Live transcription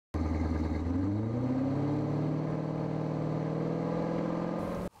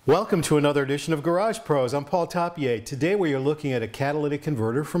Welcome to another edition of GaragePros. I'm Paul Tapie. Today we are looking at a catalytic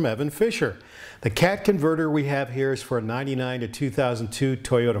converter from Evan Fischer. The CAT converter we have here is for a 99 to 2002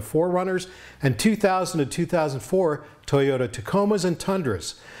 Toyota 4Runners and 2000 to 2004 Toyota Tacomas and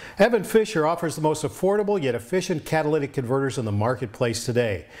Tundras. Evan Fischer offers the most affordable yet efficient catalytic converters in the marketplace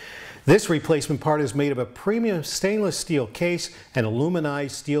today. This replacement part is made of a premium stainless steel case and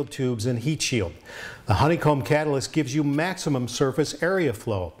aluminized steel tubes and heat shield. The honeycomb catalyst gives you maximum surface area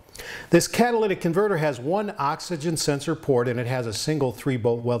flow. This catalytic converter has one oxygen sensor port and it has a single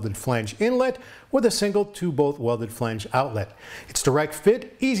 3-bolt welded flange inlet with a single 2-bolt welded flange outlet. It's direct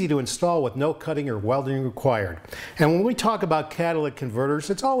fit, easy to install with no cutting or welding required. And when we talk about catalytic converters,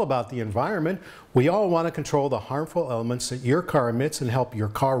 it's all about the environment. We all want to control the harmful elements that your car emits and help your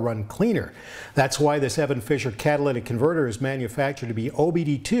car run cleaner. That's why this Evan Fischer catalytic converter is manufactured to be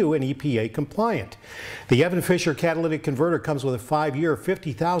OBD2 and EPA compliant. The Evan Fischer catalytic converter comes with a 5-year,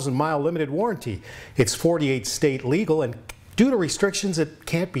 50,000-mile limited warranty. It's 48 state legal, and due to restrictions, it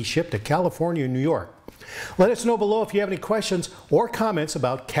can't be shipped to California and New York. Let us know below if you have any questions or comments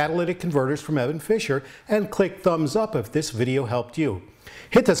about catalytic converters from Evan Fischer, and click thumbs up if this video helped you.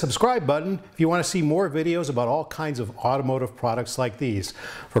 Hit the subscribe button if you want to see more videos about all kinds of automotive products like these.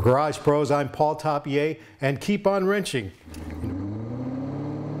 For GaragePros, I'm Paul Tapie, and keep on wrenching.